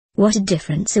What a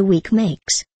difference a week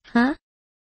makes, huh?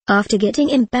 After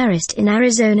getting embarrassed in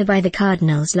Arizona by the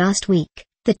Cardinals last week,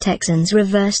 the Texans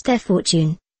reversed their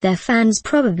fortune. Their fans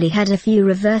probably had a few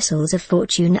reversals of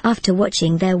fortune after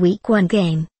watching their Week 1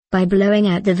 game, by blowing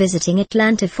out the visiting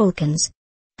Atlanta Falcons.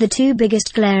 The two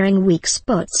biggest glaring weak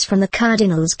spots from the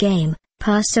Cardinals game,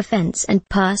 pass offense and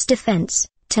pass defense,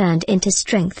 turned into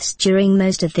strengths during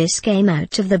most of this game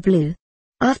out of the blue.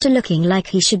 After looking like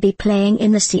he should be playing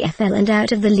in the CFL and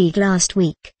out of the league last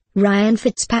week, Ryan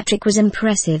Fitzpatrick was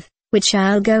impressive, which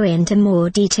I'll go into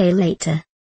more detail later.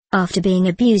 After being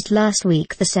abused last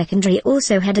week, the secondary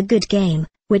also had a good game,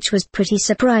 which was pretty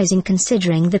surprising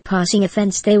considering the passing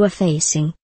offense they were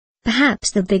facing.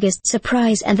 Perhaps the biggest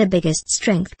surprise and the biggest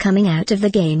strength coming out of the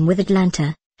game with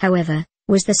Atlanta, however,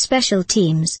 was the special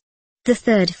teams. The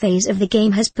third phase of the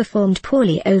game has performed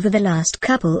poorly over the last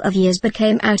couple of years but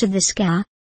came out of the scare